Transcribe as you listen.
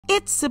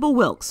It's Sybil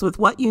Wilkes with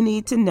what you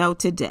need to know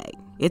today.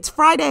 It's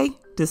Friday,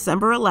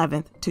 December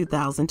 11th,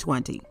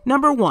 2020.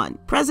 Number 1.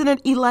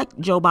 President-elect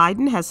Joe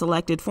Biden has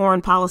selected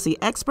foreign policy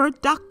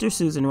expert Dr.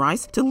 Susan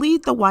Rice to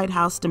lead the White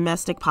House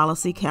Domestic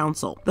Policy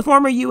Council. The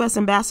former U.S.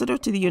 ambassador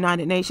to the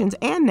United Nations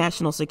and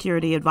national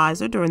security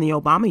advisor during the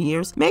Obama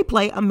years may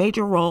play a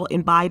major role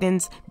in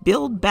Biden's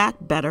Build Back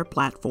Better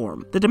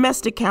platform. The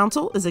Domestic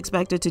Council is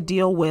expected to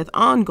deal with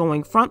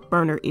ongoing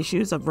front-burner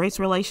issues of race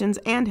relations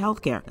and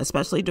healthcare,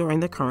 especially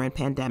during the current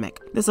pandemic.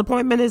 This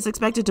appointment is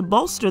expected to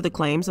bolster the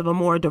claims of a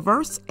more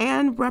diverse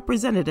and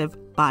representative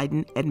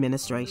Biden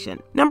administration.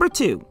 Number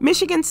 2,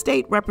 Michigan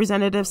State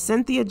Representative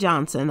Cynthia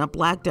Johnson, a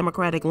Black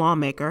Democratic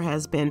lawmaker,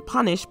 has been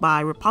punished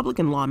by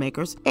Republican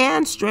lawmakers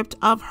and stripped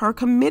of her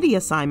committee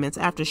assignments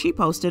after she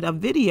posted a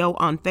video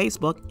on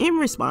Facebook in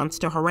response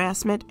to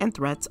harassment and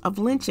threats of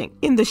lynching.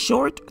 In the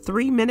short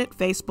 3-minute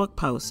Facebook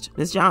post,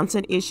 Ms.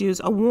 Johnson issues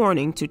a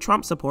warning to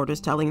Trump supporters,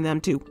 telling them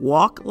to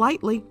walk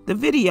lightly. The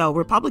video,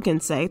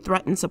 Republicans say,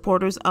 threatens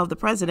supporters of the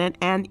president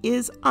and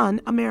is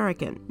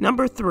un-American.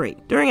 Number 3,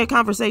 during a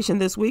conversation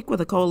this week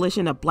with a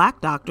coalition of Black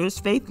doctors,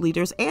 faith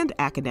leaders, and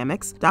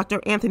academics,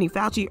 Dr. Anthony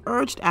Fauci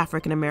urged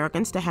African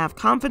Americans to have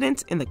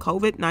confidence in the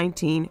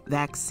COVID-19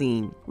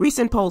 vaccine.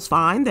 Recent polls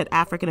find that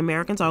African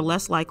Americans are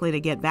less likely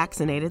to get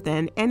vaccinated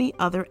than any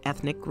other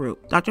ethnic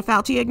group. Dr.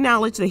 Fauci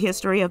acknowledged the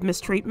history of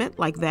mistreatment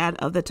like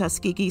that of the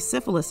Tuskegee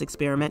syphilis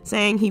experiment,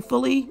 saying he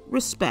fully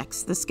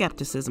respects the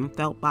skepticism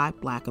felt by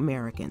Black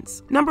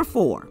Americans. Number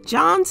 4,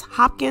 Johns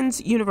Hopkins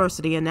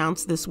University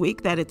announced this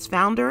week that its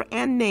founder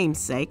and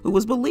namesake, who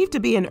was believed to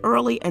be an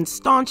early and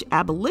staunch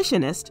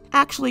abolitionist,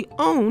 actually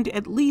owned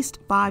at least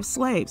 5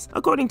 slaves,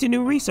 according to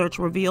new research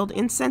revealed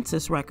in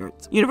census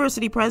records.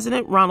 University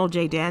President Ronald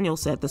J.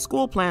 Daniels said the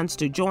school plans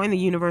to join the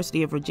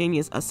University of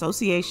Virginia's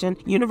association,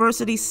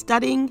 Universities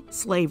Studying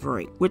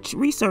Slavery, which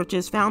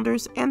researches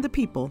founders and the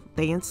people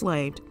they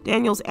enslaved.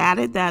 Daniels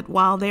added that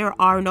while there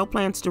are no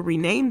plans to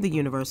rename the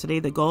university,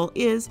 the goal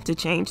is to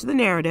change the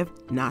narrative,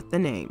 not the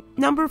name.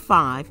 Number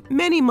 5,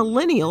 many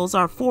millennials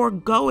are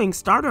foregoing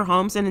starter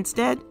homes and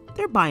instead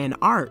they're buying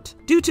art.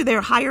 Due to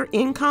their higher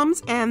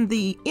incomes and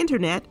the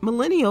internet,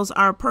 millennials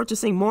are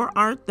purchasing more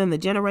art than the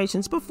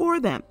generations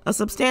before them. A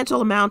substantial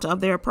amount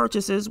of their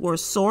purchases were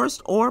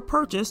sourced or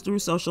purchased through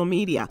social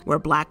media, where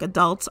Black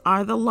adults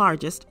are the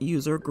largest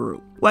user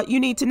group. What you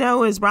need to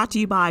know is brought to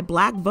you by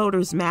Black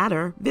Voters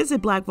Matter.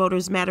 Visit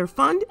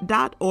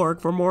blackvotersmatterfund.org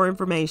for more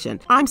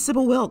information. I'm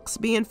Sybil Wilkes.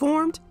 Be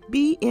informed,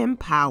 be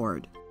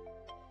empowered.